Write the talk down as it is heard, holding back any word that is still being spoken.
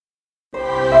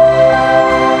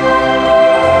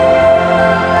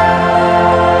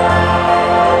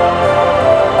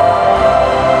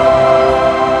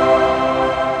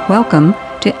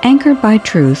Welcome to Anchored by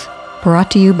Truth,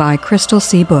 brought to you by Crystal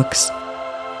C. Books.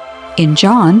 In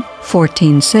John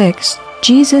 14:6,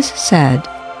 Jesus said,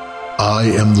 I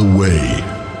am the way,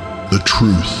 the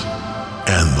truth,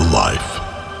 and the life.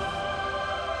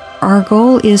 Our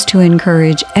goal is to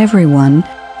encourage everyone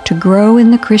to grow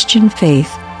in the Christian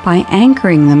faith by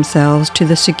anchoring themselves to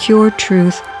the secure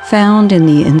truth found in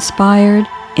the inspired,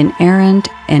 inerrant,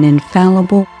 and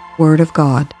infallible Word of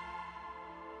God.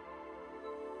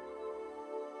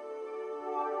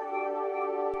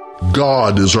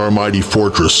 God is our mighty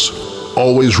fortress,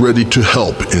 always ready to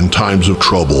help in times of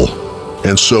trouble,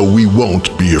 and so we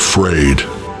won't be afraid.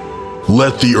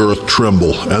 Let the earth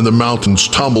tremble and the mountains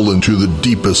tumble into the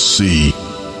deepest sea.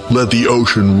 Let the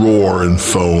ocean roar and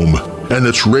foam, and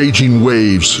its raging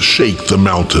waves shake the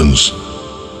mountains.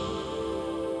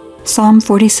 Psalm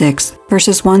 46,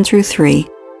 verses 1 through 3,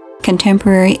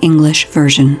 Contemporary English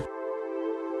Version.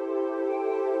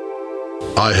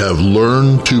 I have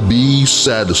learned to be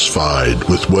satisfied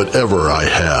with whatever I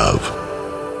have.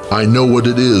 I know what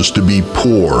it is to be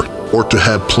poor or to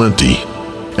have plenty,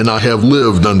 and I have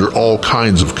lived under all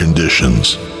kinds of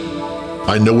conditions.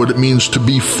 I know what it means to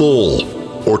be full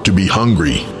or to be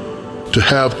hungry, to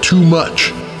have too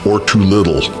much or too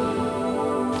little.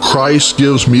 Christ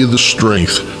gives me the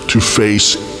strength to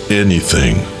face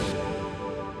anything.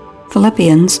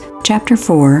 Philippians chapter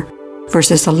 4,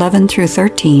 verses 11 through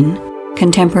 13,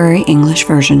 Contemporary English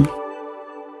Version.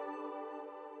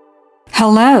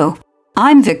 Hello,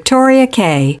 I'm Victoria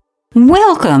Kay.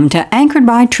 Welcome to Anchored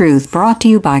by Truth, brought to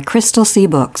you by Crystal C.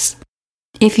 Books.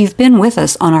 If you've been with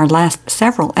us on our last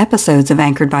several episodes of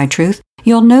Anchored by Truth,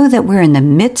 you'll know that we're in the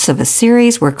midst of a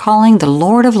series we're calling The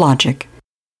Lord of Logic.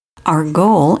 Our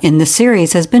goal in the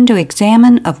series has been to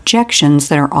examine objections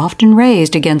that are often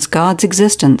raised against God's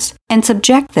existence and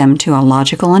subject them to a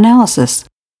logical analysis.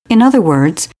 In other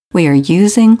words, we are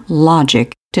using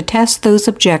logic to test those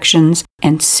objections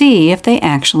and see if they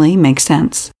actually make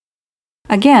sense.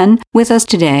 Again, with us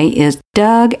today is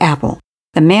Doug Apple,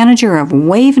 the manager of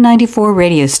Wave 94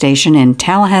 radio station in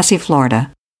Tallahassee,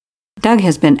 Florida. Doug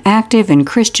has been active in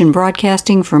Christian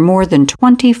broadcasting for more than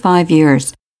 25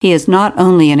 years. He is not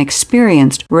only an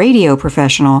experienced radio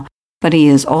professional, but he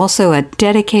is also a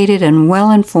dedicated and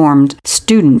well-informed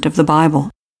student of the Bible.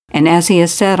 And as he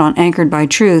has said on Anchored by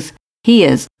Truth, he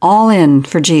is all in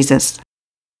for Jesus.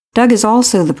 Doug is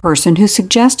also the person who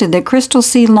suggested that Crystal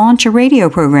C launch a radio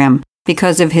program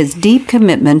because of his deep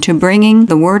commitment to bringing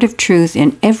the word of truth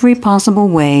in every possible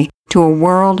way to a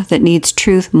world that needs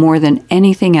truth more than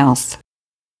anything else.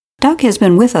 Doug has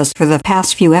been with us for the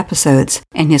past few episodes,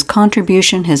 and his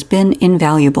contribution has been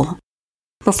invaluable.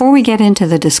 Before we get into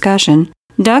the discussion,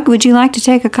 Doug, would you like to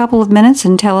take a couple of minutes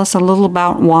and tell us a little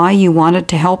about why you wanted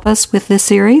to help us with this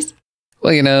series?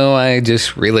 Well, I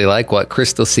just really like what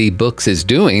Crystal C. Books is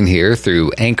doing here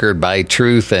through Anchored by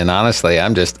Truth, and honestly,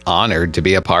 I'm just honored to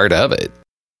be a part of it.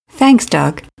 Thanks,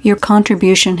 Doug. Your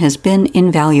contribution has been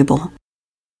invaluable.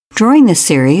 During this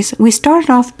series, we started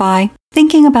off by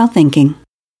thinking about thinking.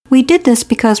 We did this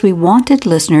because we wanted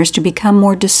listeners to become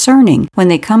more discerning when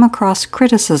they come across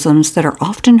criticisms that are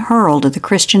often hurled at the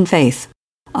Christian faith.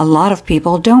 A lot of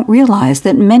people don't realize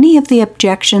that many of the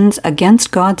objections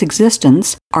against God's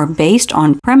existence are based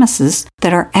on premises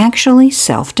that are actually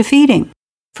self-defeating.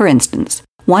 For instance,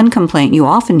 one complaint you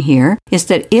often hear is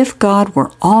that if God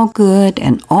were all good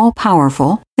and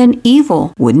all-powerful, then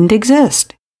evil wouldn't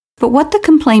exist. But what the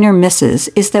complainer misses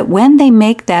is that when they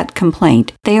make that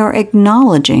complaint, they are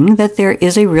acknowledging that there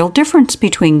is a real difference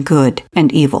between good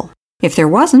and evil. If there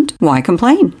wasn't, why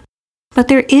complain? But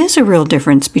there is a real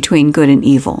difference between good and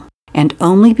evil, and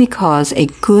only because a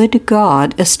good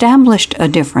God established a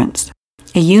difference.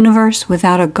 A universe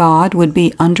without a God would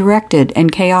be undirected and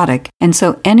chaotic, and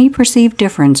so any perceived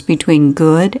difference between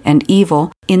good and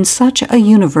evil in such a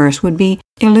universe would be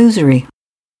illusory.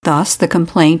 Thus, the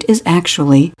complaint is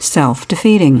actually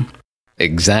self-defeating.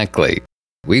 Exactly.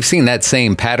 We've seen that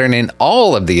same pattern in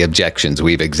all of the objections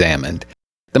we've examined.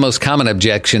 The most common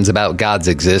objections about God's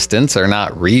existence are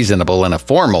not reasonable in a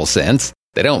formal sense.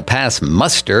 They don't pass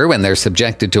muster when they're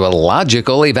subjected to a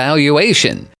logical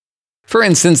evaluation. For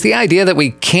instance, the idea that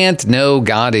we can't know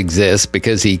God exists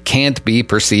because he can't be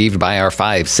perceived by our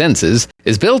five senses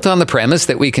is built on the premise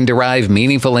that we can derive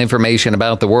meaningful information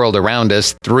about the world around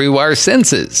us through our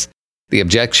senses. The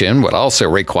objection would also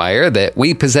require that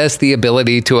we possess the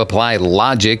ability to apply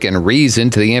logic and reason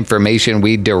to the information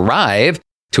we derive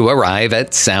to arrive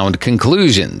at sound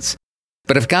conclusions.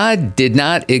 But if God did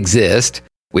not exist,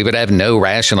 we would have no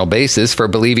rational basis for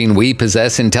believing we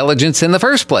possess intelligence in the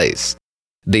first place.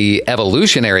 The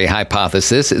evolutionary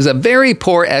hypothesis is a very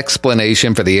poor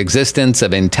explanation for the existence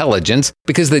of intelligence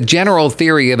because the general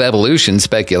theory of evolution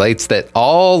speculates that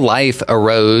all life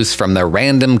arose from the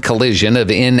random collision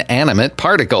of inanimate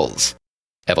particles.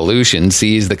 Evolution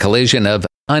sees the collision of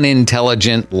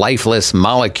unintelligent, lifeless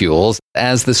molecules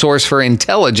as the source for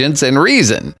intelligence and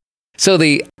reason. So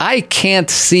the "I can't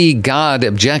see God"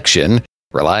 objection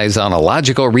relies on a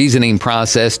logical reasoning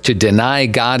process to deny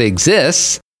God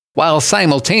exists, while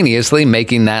simultaneously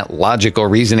making that logical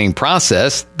reasoning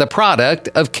process the product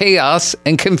of chaos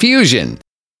and confusion.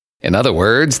 In other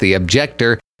words, the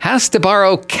objector has to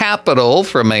borrow capital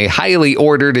from a highly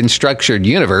ordered and structured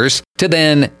universe to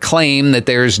then claim that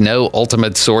there's no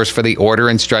ultimate source for the order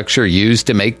and structure used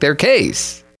to make their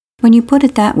case. When you put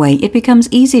it that way, it becomes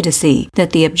easy to see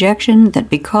that the objection that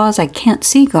because I can't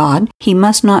see God, he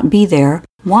must not be there,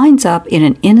 winds up in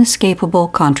an inescapable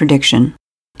contradiction.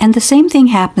 And the same thing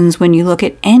happens when you look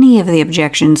at any of the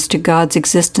objections to God's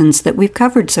existence that we've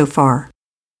covered so far.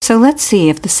 So let's see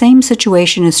if the same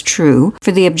situation is true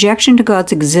for the objection to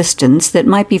God's existence that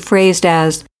might be phrased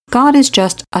as, God is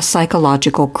just a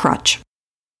psychological crutch.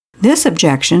 This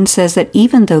objection says that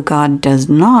even though God does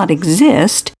not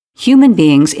exist, human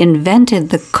beings invented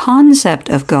the concept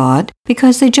of God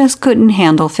because they just couldn't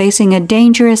handle facing a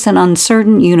dangerous and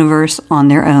uncertain universe on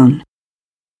their own.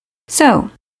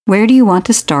 So, where do you want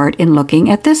to start in looking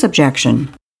at this objection?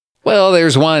 Well,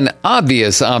 there's one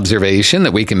obvious observation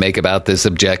that we can make about this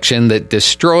objection that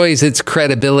destroys its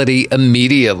credibility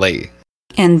immediately.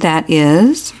 And that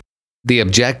is? The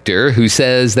objector who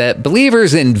says that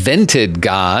believers invented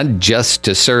God just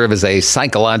to serve as a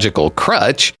psychological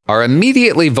crutch are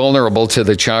immediately vulnerable to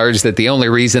the charge that the only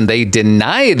reason they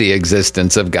deny the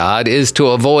existence of God is to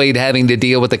avoid having to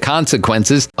deal with the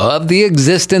consequences of the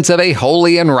existence of a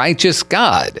holy and righteous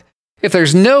God. If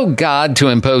there's no God to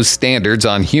impose standards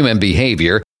on human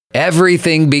behavior,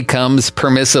 everything becomes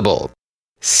permissible.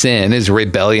 Sin is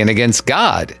rebellion against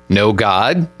God. No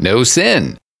God, no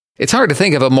sin. It's hard to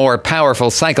think of a more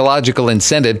powerful psychological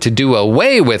incentive to do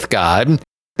away with God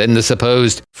than the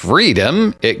supposed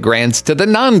freedom it grants to the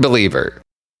non-believer.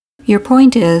 Your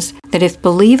point is that if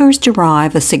believers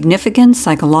derive a significant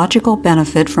psychological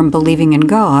benefit from believing in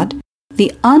God,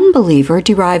 the unbeliever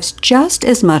derives just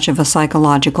as much of a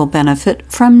psychological benefit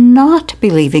from not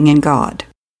believing in God.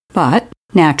 But,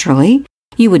 naturally,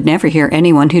 you would never hear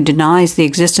anyone who denies the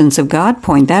existence of God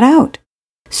point that out.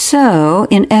 So,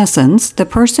 in essence, the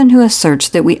person who asserts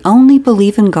that we only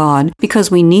believe in God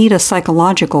because we need a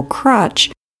psychological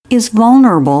crutch is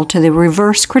vulnerable to the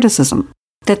reverse criticism,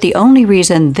 that the only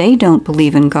reason they don't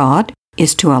believe in God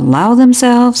is to allow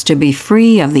themselves to be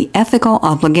free of the ethical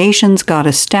obligations God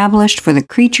established for the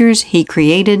creatures he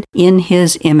created in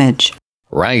his image.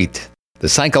 Right. The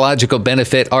psychological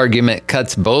benefit argument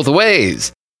cuts both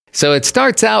ways. So it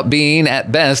starts out being,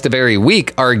 at best, a very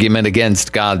weak argument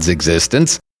against God's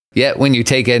existence. Yet when you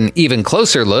take an even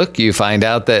closer look, you find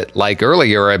out that, like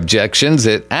earlier objections,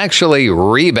 it actually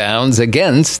rebounds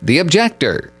against the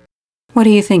objector. What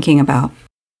are you thinking about?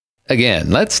 Again,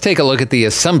 let's take a look at the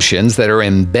assumptions that are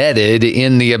embedded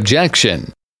in the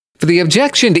objection. For the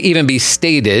objection to even be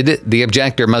stated, the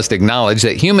objector must acknowledge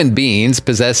that human beings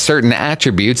possess certain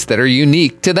attributes that are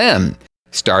unique to them,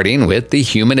 starting with the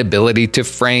human ability to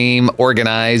frame,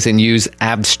 organize, and use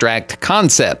abstract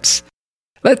concepts.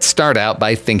 Let's start out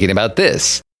by thinking about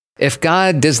this. If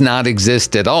God does not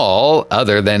exist at all,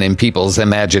 other than in people's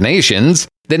imaginations,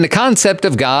 then the concept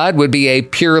of God would be a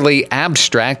purely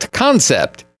abstract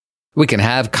concept. We can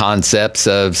have concepts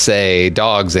of, say,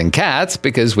 dogs and cats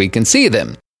because we can see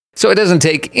them. So it doesn't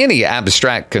take any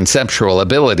abstract conceptual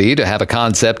ability to have a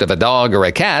concept of a dog or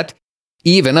a cat,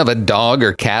 even of a dog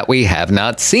or cat we have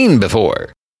not seen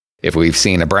before. If we've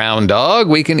seen a brown dog,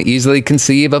 we can easily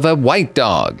conceive of a white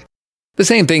dog. The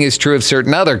same thing is true of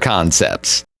certain other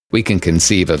concepts. We can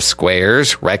conceive of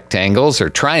squares, rectangles, or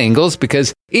triangles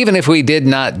because even if we did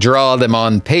not draw them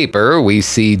on paper, we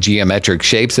see geometric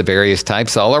shapes of various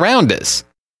types all around us.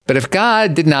 But if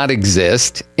God did not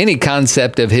exist, any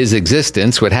concept of his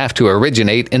existence would have to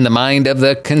originate in the mind of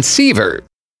the conceiver.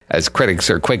 As critics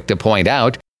are quick to point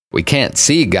out, we can't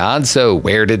see God, so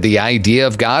where did the idea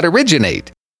of God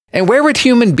originate? And where would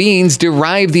human beings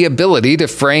derive the ability to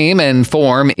frame and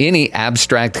form any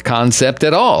abstract concept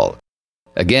at all?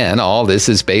 Again, all this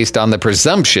is based on the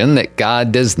presumption that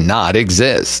God does not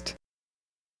exist.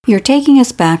 You're taking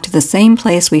us back to the same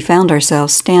place we found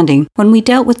ourselves standing when we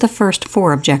dealt with the first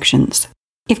 4 objections.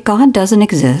 If God doesn't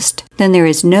exist, then there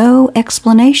is no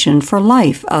explanation for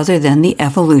life other than the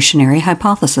evolutionary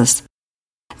hypothesis.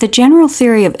 The general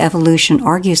theory of evolution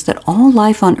argues that all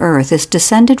life on Earth is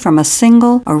descended from a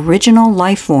single, original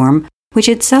life form, which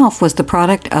itself was the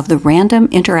product of the random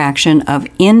interaction of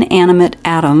inanimate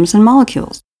atoms and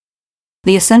molecules.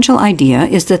 The essential idea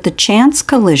is that the chance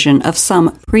collision of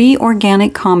some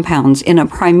pre-organic compounds in a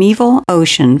primeval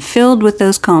ocean filled with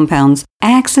those compounds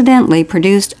accidentally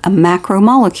produced a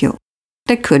macromolecule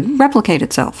that could replicate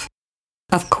itself.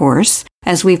 Of course,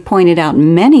 as we've pointed out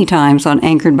many times on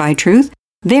Anchored by Truth,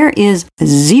 there is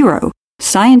zero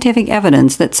scientific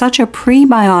evidence that such a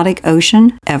prebiotic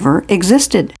ocean ever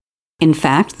existed. In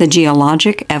fact, the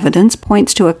geologic evidence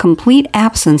points to a complete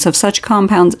absence of such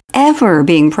compounds ever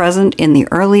being present in the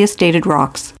earliest dated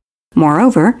rocks.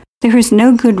 Moreover, there is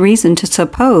no good reason to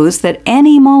suppose that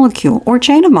any molecule or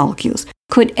chain of molecules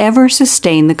could ever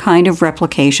sustain the kind of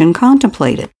replication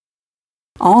contemplated.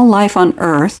 All life on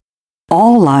Earth,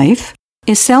 all life,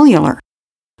 is cellular,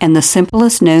 and the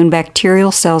simplest known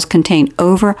bacterial cells contain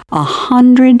over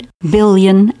 100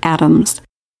 billion atoms.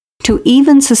 To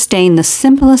even sustain the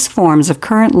simplest forms of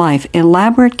current life,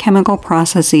 elaborate chemical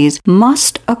processes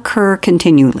must occur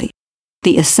continually.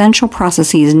 The essential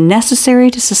processes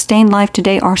necessary to sustain life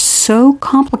today are so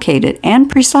complicated and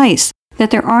precise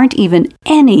that there aren't even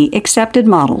any accepted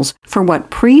models for what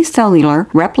pre-cellular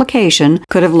replication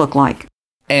could have looked like.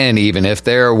 And even if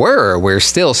there were, we're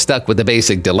still stuck with the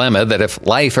basic dilemma that if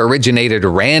life originated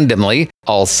randomly,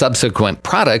 all subsequent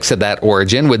products of that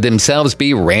origin would themselves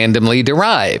be randomly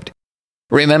derived.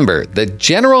 Remember, the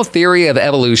general theory of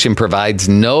evolution provides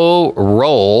no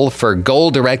role for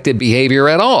goal-directed behavior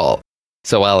at all.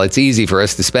 So while it's easy for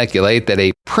us to speculate that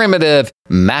a primitive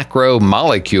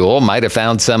macromolecule might have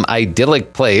found some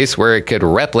idyllic place where it could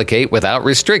replicate without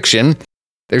restriction,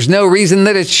 there's no reason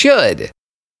that it should.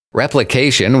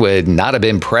 Replication would not have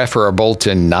been preferable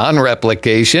to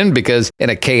non-replication because in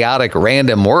a chaotic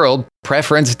random world,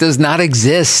 preference does not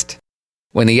exist.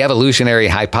 When the evolutionary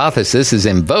hypothesis is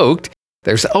invoked,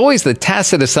 there's always the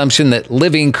tacit assumption that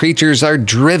living creatures are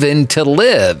driven to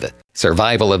live.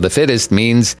 Survival of the fittest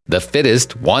means the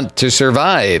fittest want to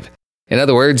survive. In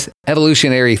other words,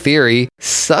 evolutionary theory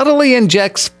subtly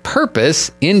injects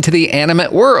purpose into the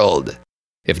animate world.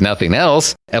 If nothing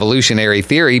else, evolutionary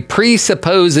theory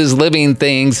presupposes living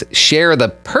things share the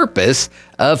purpose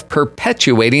of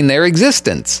perpetuating their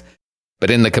existence. But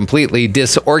in the completely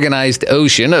disorganized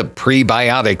ocean of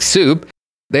prebiotic soup,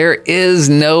 there is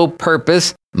no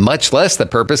purpose, much less the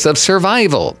purpose of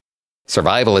survival.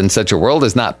 Survival in such a world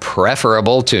is not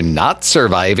preferable to not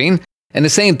surviving, and the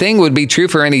same thing would be true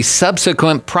for any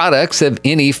subsequent products of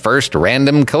any first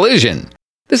random collision.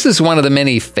 This is one of the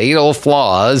many fatal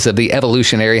flaws of the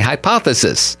evolutionary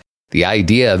hypothesis. The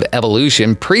idea of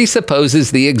evolution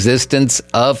presupposes the existence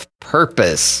of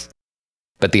purpose.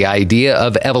 But the idea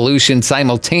of evolution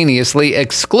simultaneously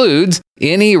excludes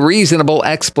any reasonable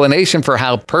explanation for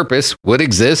how purpose would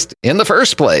exist in the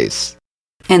first place.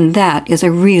 And that is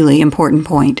a really important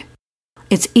point.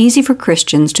 It's easy for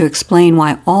Christians to explain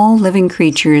why all living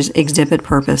creatures exhibit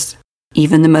purpose.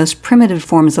 Even the most primitive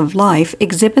forms of life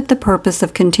exhibit the purpose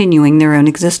of continuing their own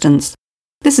existence.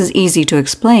 This is easy to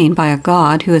explain by a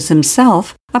God who is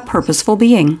himself a purposeful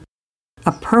being.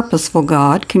 A purposeful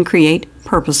God can create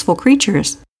purposeful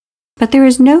creatures. But there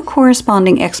is no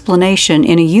corresponding explanation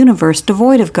in a universe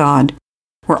devoid of God,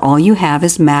 where all you have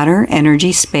is matter,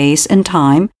 energy, space, and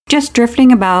time, just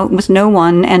drifting about with no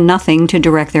one and nothing to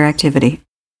direct their activity.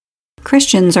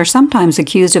 Christians are sometimes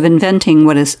accused of inventing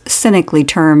what is cynically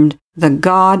termed the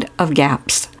God of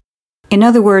gaps. In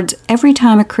other words, every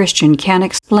time a Christian can't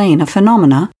explain a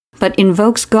phenomena, but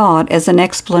invokes God as an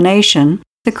explanation,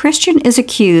 the Christian is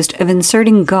accused of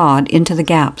inserting God into the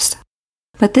gaps.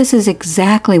 But this is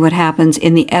exactly what happens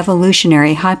in the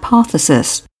evolutionary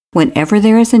hypothesis. Whenever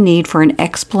there is a need for an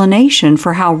explanation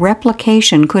for how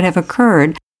replication could have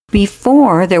occurred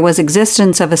before there was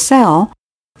existence of a cell,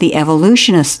 the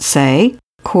evolutionists say,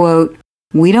 quote,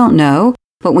 "We don't know,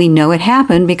 but we know it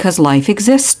happened because life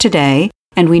exists today,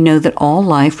 and we know that all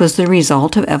life was the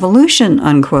result of evolution,"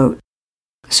 unquote.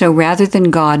 So rather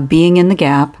than God being in the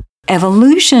gap,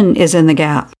 evolution is in the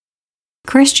gap.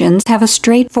 Christians have a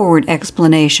straightforward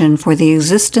explanation for the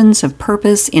existence of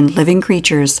purpose in living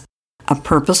creatures. A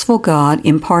purposeful God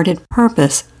imparted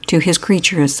purpose to his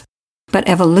creatures. But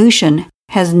evolution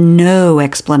has no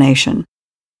explanation.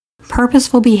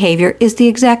 Purposeful behavior is the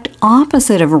exact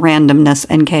opposite of randomness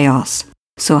and chaos.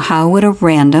 So how would a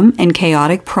random and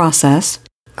chaotic process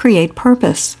create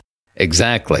purpose?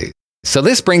 Exactly. So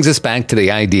this brings us back to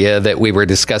the idea that we were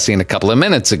discussing a couple of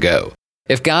minutes ago.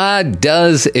 If God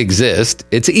does exist,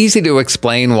 it's easy to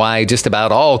explain why just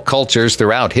about all cultures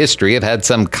throughout history have had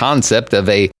some concept of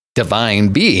a divine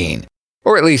being,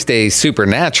 or at least a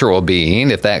supernatural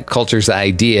being if that culture's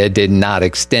idea did not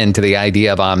extend to the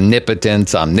idea of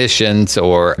omnipotence, omniscience,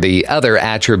 or the other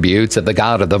attributes of the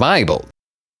God of the Bible.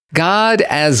 God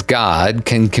as God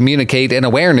can communicate an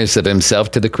awareness of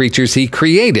himself to the creatures he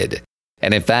created.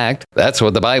 And in fact, that's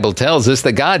what the Bible tells us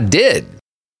that God did.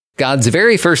 God's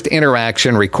very first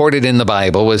interaction recorded in the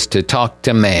Bible was to talk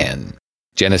to man.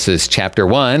 Genesis chapter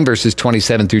 1, verses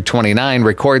 27 through 29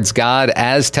 records God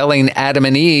as telling Adam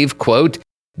and Eve, quote,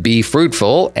 "Be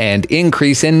fruitful and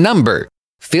increase in number.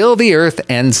 Fill the earth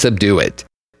and subdue it.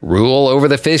 Rule over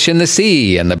the fish in the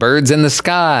sea and the birds in the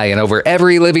sky and over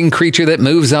every living creature that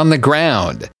moves on the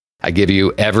ground. I give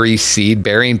you every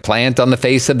seed-bearing plant on the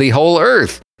face of the whole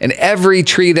earth and every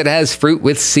tree that has fruit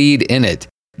with seed in it.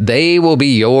 They will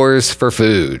be yours for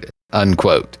food,"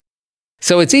 unquote.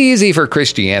 So it's easy for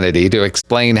Christianity to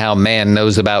explain how man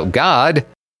knows about God.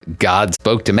 God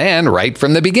spoke to man right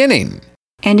from the beginning.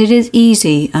 And it is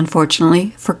easy,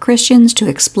 unfortunately, for Christians to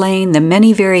explain the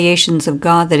many variations of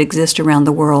God that exist around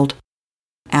the world.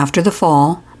 After the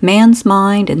fall, man's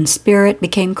mind and spirit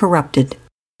became corrupted,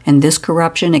 and this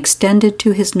corruption extended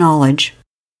to his knowledge.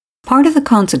 Part of the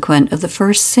consequence of the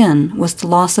first sin was the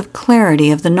loss of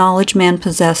clarity of the knowledge man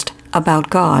possessed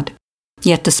about God.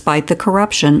 Yet despite the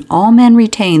corruption, all men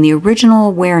retain the original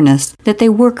awareness that they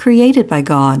were created by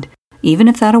God, even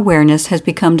if that awareness has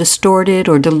become distorted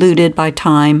or diluted by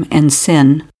time and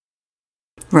sin.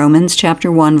 Romans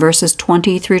chapter 1 verses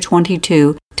 20 through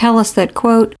 22 tell us that,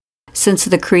 quote, "Since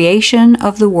the creation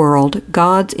of the world,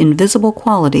 God's invisible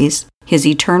qualities, his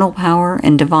eternal power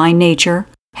and divine nature,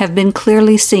 have been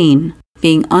clearly seen,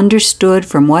 being understood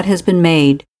from what has been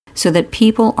made, so that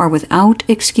people are without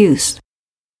excuse.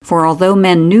 For although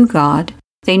men knew God,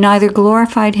 they neither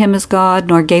glorified him as God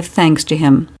nor gave thanks to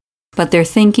him. But their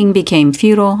thinking became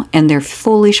futile, and their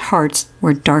foolish hearts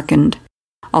were darkened.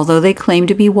 Although they claimed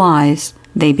to be wise,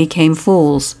 they became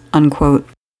fools," unquote.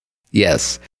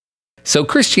 Yes. So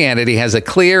Christianity has a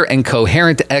clear and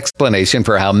coherent explanation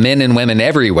for how men and women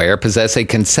everywhere possess a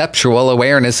conceptual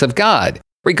awareness of God,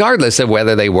 regardless of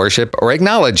whether they worship or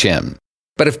acknowledge him.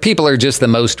 But if people are just the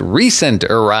most recent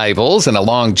arrivals in a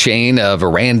long chain of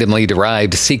randomly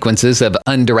derived sequences of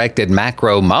undirected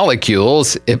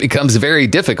macromolecules, it becomes very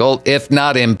difficult, if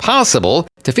not impossible,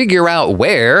 to figure out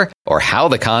where or how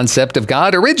the concept of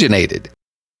God originated.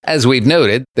 As we've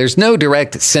noted, there's no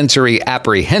direct sensory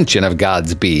apprehension of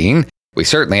God's being. We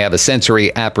certainly have a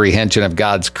sensory apprehension of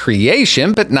God's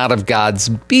creation, but not of God's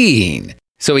being.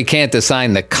 So we can't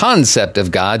assign the concept of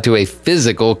God to a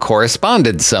physical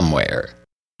correspondence somewhere.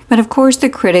 But of course the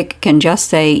critic can just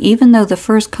say, even though the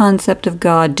first concept of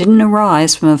God didn't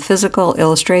arise from a physical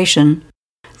illustration,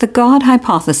 the God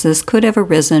hypothesis could have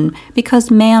arisen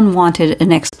because man wanted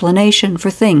an explanation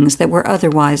for things that were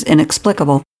otherwise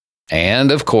inexplicable. And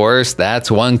of course,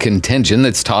 that's one contention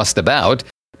that's tossed about,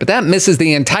 but that misses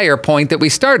the entire point that we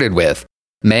started with,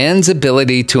 man's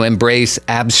ability to embrace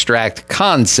abstract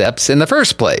concepts in the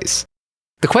first place.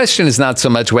 The question is not so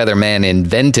much whether man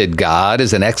invented God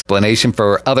as an explanation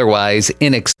for otherwise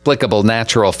inexplicable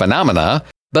natural phenomena,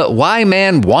 but why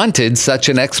man wanted such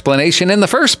an explanation in the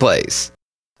first place.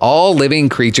 All living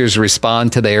creatures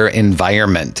respond to their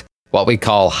environment. What we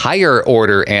call higher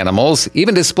order animals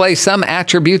even display some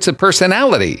attributes of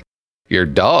personality. Your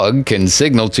dog can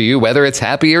signal to you whether it's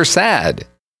happy or sad.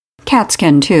 Cats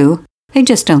can too. They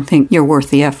just don't think you're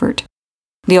worth the effort.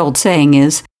 The old saying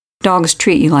is, dogs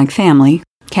treat you like family.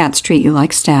 Cats treat you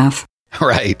like staff.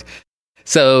 Right.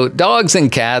 So dogs and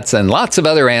cats and lots of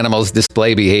other animals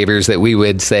display behaviors that we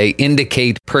would say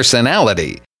indicate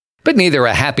personality. But neither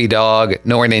a happy dog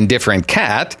nor an indifferent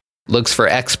cat looks for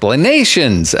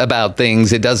explanations about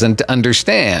things it doesn't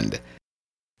understand.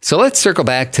 So let's circle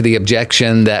back to the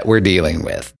objection that we're dealing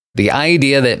with. The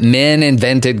idea that men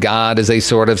invented God as a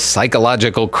sort of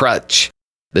psychological crutch.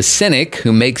 The cynic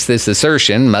who makes this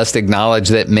assertion must acknowledge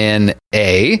that men,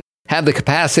 A, have the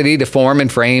capacity to form and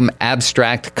frame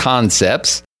abstract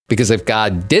concepts, because if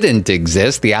God didn't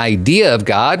exist, the idea of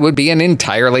God would be an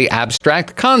entirely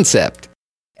abstract concept.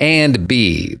 And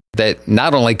B, that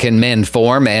not only can men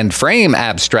form and frame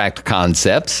abstract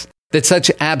concepts, that such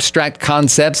abstract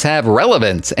concepts have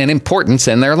relevance and importance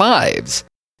in their lives.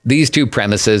 These two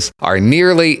premises are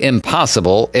nearly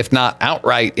impossible, if not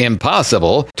outright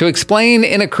impossible, to explain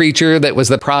in a creature that was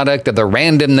the product of the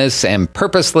randomness and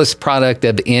purposeless product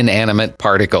of inanimate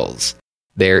particles.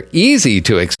 They're easy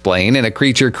to explain in a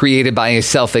creature created by a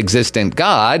self-existent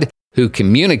God who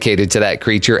communicated to that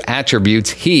creature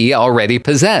attributes he already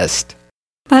possessed.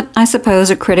 But I suppose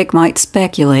a critic might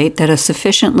speculate that a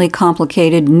sufficiently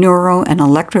complicated neuro and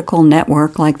electrical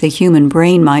network like the human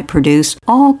brain might produce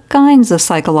all kinds of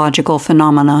psychological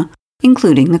phenomena,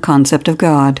 including the concept of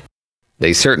God.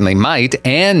 They certainly might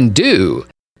and do.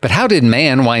 But how did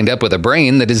man wind up with a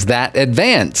brain that is that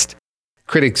advanced?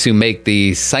 Critics who make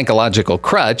the psychological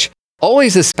crutch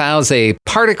always espouse a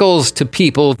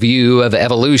particles-to-people view of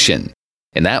evolution.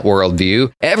 In that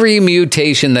worldview, every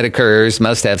mutation that occurs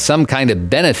must have some kind of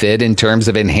benefit in terms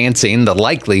of enhancing the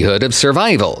likelihood of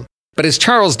survival. But as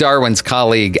Charles Darwin's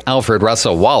colleague Alfred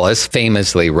Russel Wallace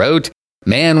famously wrote,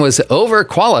 man was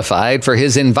overqualified for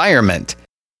his environment,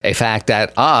 a fact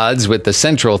at odds with the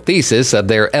central thesis of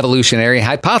their evolutionary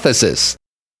hypothesis.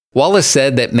 Wallace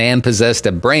said that man possessed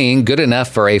a brain good enough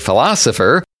for a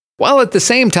philosopher, while at the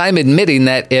same time admitting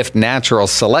that if natural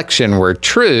selection were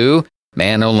true,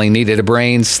 man only needed a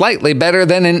brain slightly better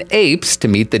than an ape's to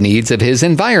meet the needs of his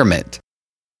environment.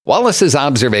 Wallace's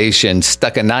observation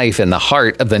stuck a knife in the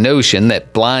heart of the notion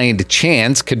that blind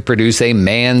chance could produce a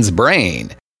man's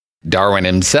brain. Darwin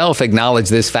himself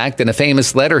acknowledged this fact in a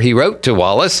famous letter he wrote to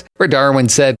Wallace, where Darwin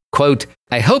said, quote,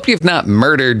 "I hope you've not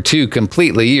murdered too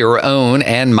completely your own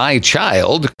and my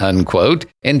child," unquote,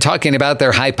 in talking about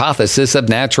their hypothesis of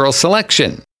natural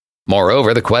selection.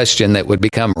 Moreover, the question that would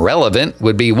become relevant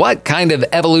would be what kind of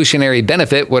evolutionary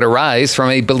benefit would arise from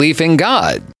a belief in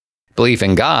God? Belief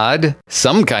in God,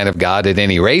 some kind of God at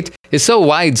any rate, is so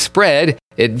widespread,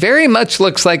 it very much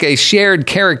looks like a shared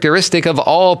characteristic of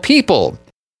all people.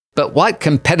 But what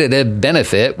competitive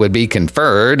benefit would be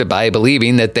conferred by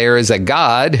believing that there is a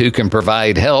God who can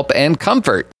provide help and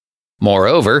comfort?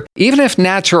 Moreover, even if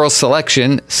natural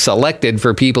selection selected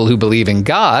for people who believe in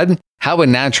God, how would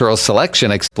natural selection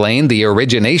explain the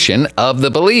origination of the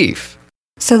belief?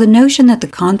 So the notion that the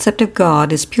concept of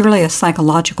God is purely a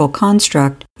psychological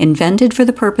construct invented for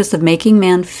the purpose of making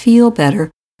man feel better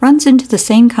runs into the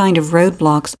same kind of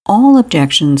roadblocks all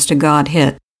objections to God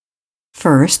hit.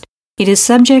 First, it is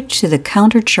subject to the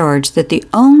countercharge that the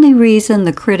only reason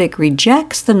the critic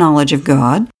rejects the knowledge of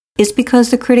God is because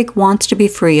the critic wants to be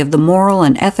free of the moral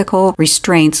and ethical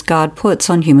restraints God puts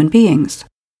on human beings.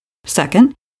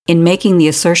 Second, in making the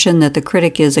assertion that the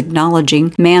critic is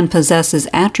acknowledging man possesses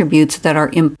attributes that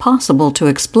are impossible to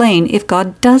explain if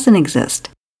God doesn't exist.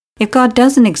 If God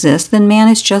doesn't exist, then man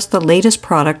is just the latest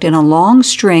product in a long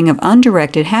string of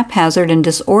undirected, haphazard, and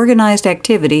disorganized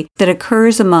activity that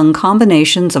occurs among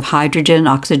combinations of hydrogen,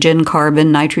 oxygen,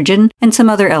 carbon, nitrogen, and some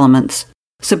other elements.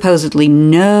 Supposedly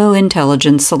no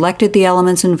intelligence selected the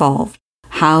elements involved,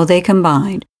 how they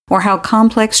combined, or how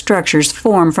complex structures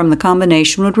formed from the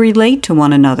combination would relate to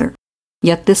one another.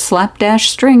 Yet this slapdash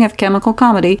string of chemical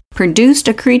comedy produced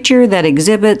a creature that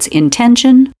exhibits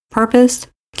intention, purpose,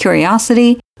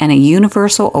 curiosity, and a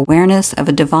universal awareness of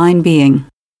a divine being.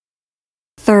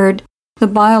 Third, the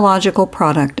biological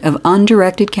product of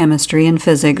undirected chemistry and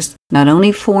physics not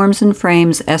only forms and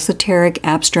frames esoteric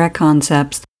abstract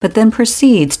concepts, but then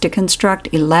proceeds to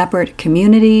construct elaborate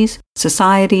communities,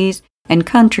 societies, and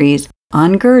countries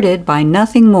ungirded by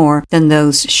nothing more than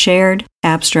those shared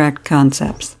abstract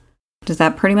concepts. Does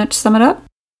that pretty much sum it up?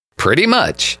 Pretty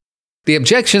much. The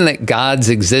objection that God's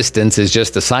existence is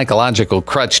just a psychological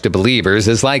crutch to believers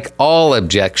is like all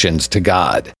objections to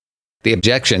God. The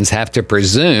objections have to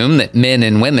presume that men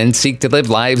and women seek to live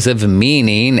lives of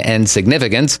meaning and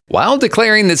significance while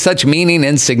declaring that such meaning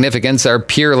and significance are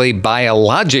purely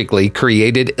biologically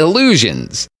created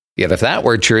illusions. Yet if that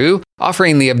were true,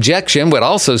 offering the objection would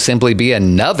also simply be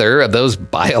another of those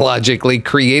biologically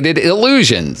created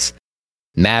illusions.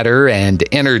 Matter and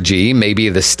energy may be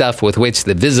the stuff with which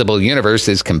the visible universe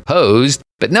is composed,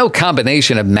 but no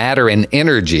combination of matter and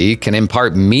energy can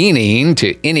impart meaning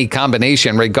to any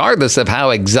combination regardless of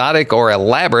how exotic or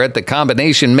elaborate the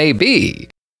combination may be.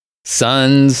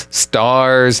 Suns,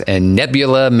 stars, and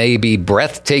nebula may be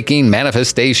breathtaking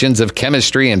manifestations of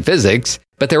chemistry and physics,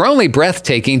 but they're only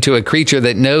breathtaking to a creature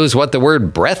that knows what the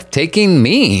word breathtaking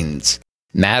means.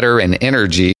 Matter and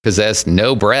energy possess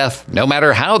no breath, no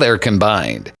matter how they're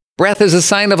combined. Breath is a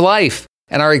sign of life,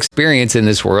 and our experience in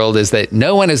this world is that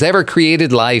no one has ever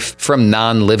created life from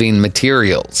non-living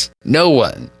materials. No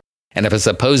one. And if a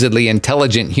supposedly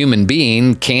intelligent human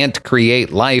being can't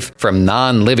create life from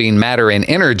non-living matter and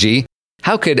energy,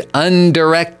 how could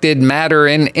undirected matter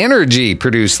and energy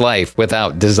produce life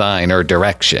without design or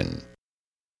direction?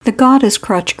 The God as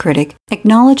crutch critic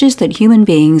acknowledges that human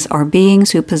beings are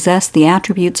beings who possess the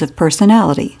attributes of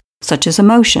personality, such as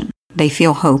emotion, they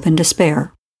feel hope and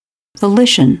despair;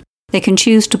 volition, they can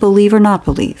choose to believe or not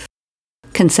believe;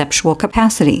 conceptual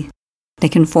capacity, they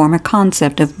can form a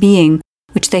concept of being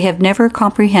which they have never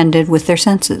comprehended with their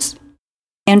senses;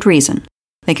 and reason.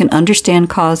 They can understand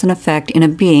cause and effect in a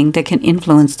being that can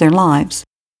influence their lives.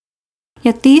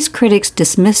 Yet these critics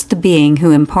dismiss the being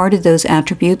who imparted those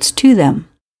attributes to them.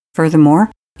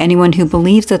 Furthermore, anyone who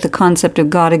believes that the concept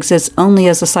of God exists only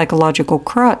as a psychological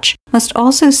crutch must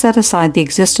also set aside the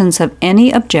existence of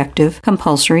any objective,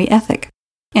 compulsory ethic.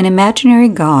 An imaginary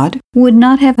God would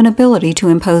not have an ability to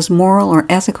impose moral or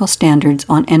ethical standards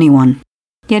on anyone.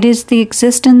 Yet it is the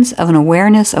existence of an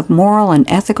awareness of moral and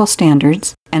ethical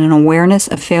standards and an awareness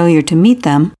of failure to meet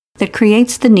them that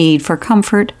creates the need for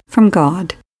comfort from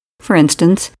God. For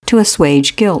instance, to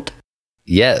assuage guilt.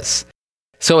 Yes.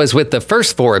 So as with the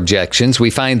first 4 objections, we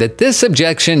find that this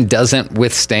objection doesn't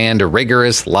withstand a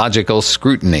rigorous logical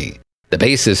scrutiny. The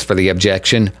basis for the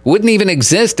objection wouldn't even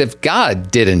exist if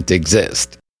God didn't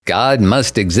exist. God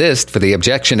must exist for the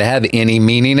objection to have any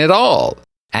meaning at all.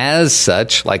 As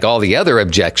such, like all the other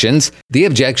objections, the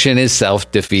objection is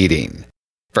self-defeating.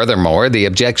 Furthermore, the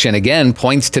objection again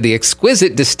points to the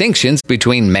exquisite distinctions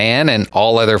between man and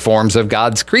all other forms of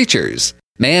God's creatures.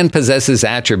 Man possesses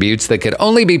attributes that could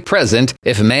only be present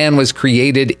if man was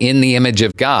created in the image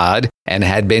of God and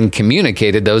had been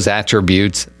communicated those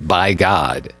attributes by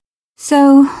God.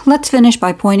 So, let's finish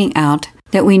by pointing out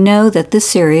that we know that this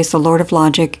series, The Lord of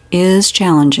Logic, is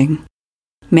challenging.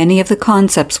 Many of the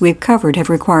concepts we've covered have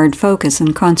required focus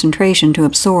and concentration to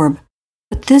absorb,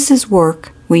 but this is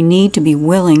work we need to be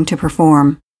willing to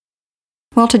perform.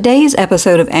 Well, today's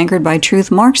episode of Anchored by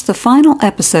Truth marks the final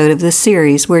episode of this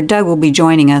series where Doug will be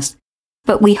joining us,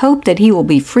 but we hope that he will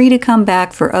be free to come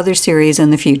back for other series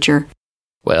in the future.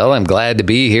 Well, I'm glad to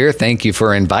be here. Thank you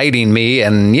for inviting me.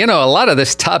 And, a lot of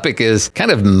this topic is kind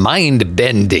of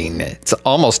mind-bending. It's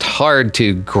almost hard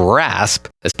to grasp,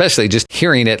 especially just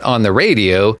hearing it on the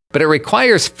radio, but it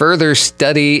requires further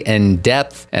study and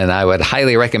depth. And I would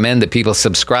highly recommend that people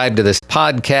subscribe to this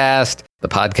podcast. The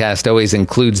podcast always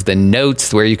includes the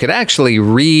notes where you could actually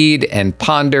read and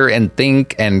ponder and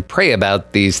think and pray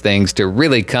about these things to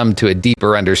really come to a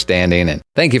deeper understanding. And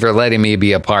thank you for letting me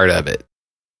be a part of it.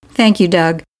 Thank you,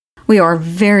 Doug. We are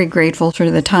very grateful for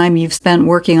the time you've spent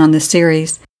working on this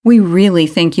series. We really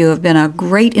think you have been a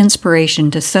great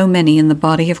inspiration to so many in the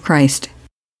body of Christ.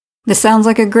 This sounds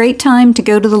like a great time to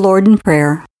go to the Lord in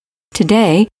prayer.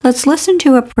 Today, let's listen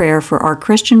to a prayer for our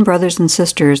Christian brothers and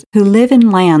sisters who live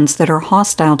in lands that are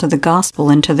hostile to the gospel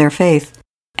and to their faith.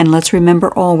 And let's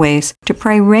remember always to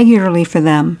pray regularly for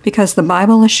them, because the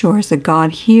Bible assures that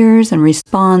God hears and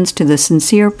responds to the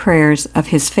sincere prayers of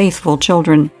His faithful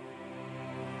children.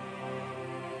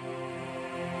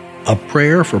 A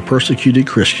prayer for persecuted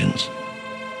Christians.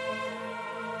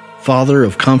 Father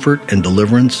of comfort and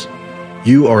deliverance,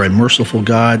 you are a merciful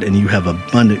God, and you have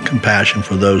abundant compassion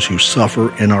for those who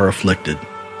suffer and are afflicted.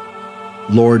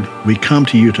 Lord, we come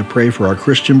to you to pray for our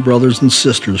Christian brothers and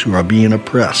sisters who are being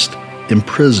oppressed,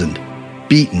 imprisoned,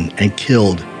 beaten, and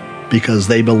killed because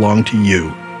they belong to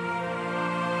you.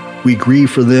 We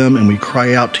grieve for them and we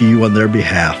cry out to you on their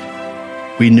behalf.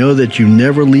 We know that you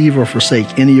never leave or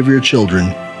forsake any of your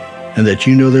children, and that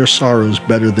you know their sorrows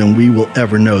better than we will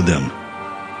ever know them.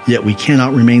 Yet we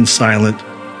cannot remain silent,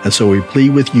 and so we plead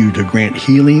with you to grant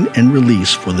healing and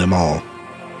release for them all.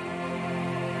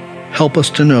 Help us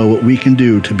to know what we can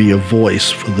do to be a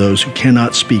voice for those who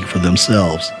cannot speak for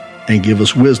themselves, and give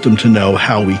us wisdom to know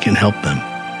how we can help them.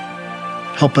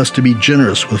 Help us to be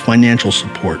generous with financial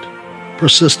support,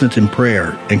 persistent in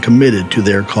prayer, and committed to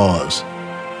their cause.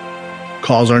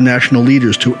 Cause our national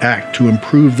leaders to act to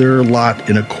improve their lot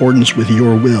in accordance with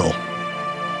your will.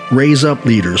 Raise up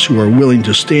leaders who are willing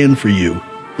to stand for you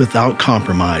without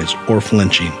compromise or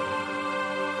flinching.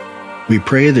 We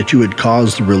pray that you would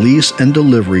cause the release and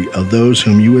delivery of those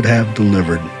whom you would have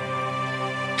delivered.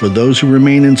 For those who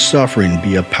remain in suffering,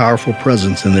 be a powerful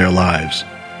presence in their lives.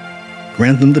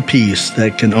 Grant them the peace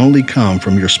that can only come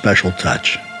from your special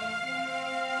touch.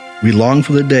 We long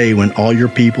for the day when all your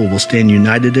people will stand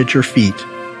united at your feet,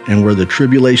 and where the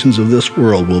tribulations of this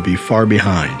world will be far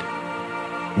behind.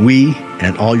 We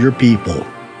and all your people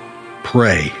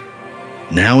pray,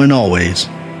 now and always,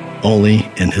 only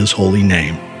in His holy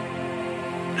name.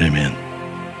 Amen.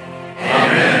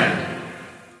 Amen.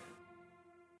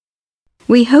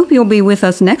 We hope you'll be with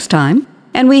us next time,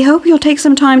 and we hope you'll take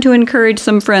some time to encourage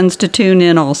some friends to tune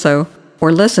in also,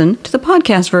 or listen to the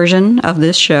podcast version of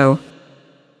this show.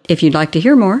 If you'd like to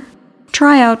hear more,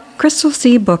 try out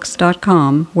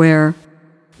crystalseabooks.com, where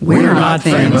we're not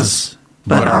famous,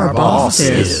 but our boss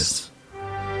is.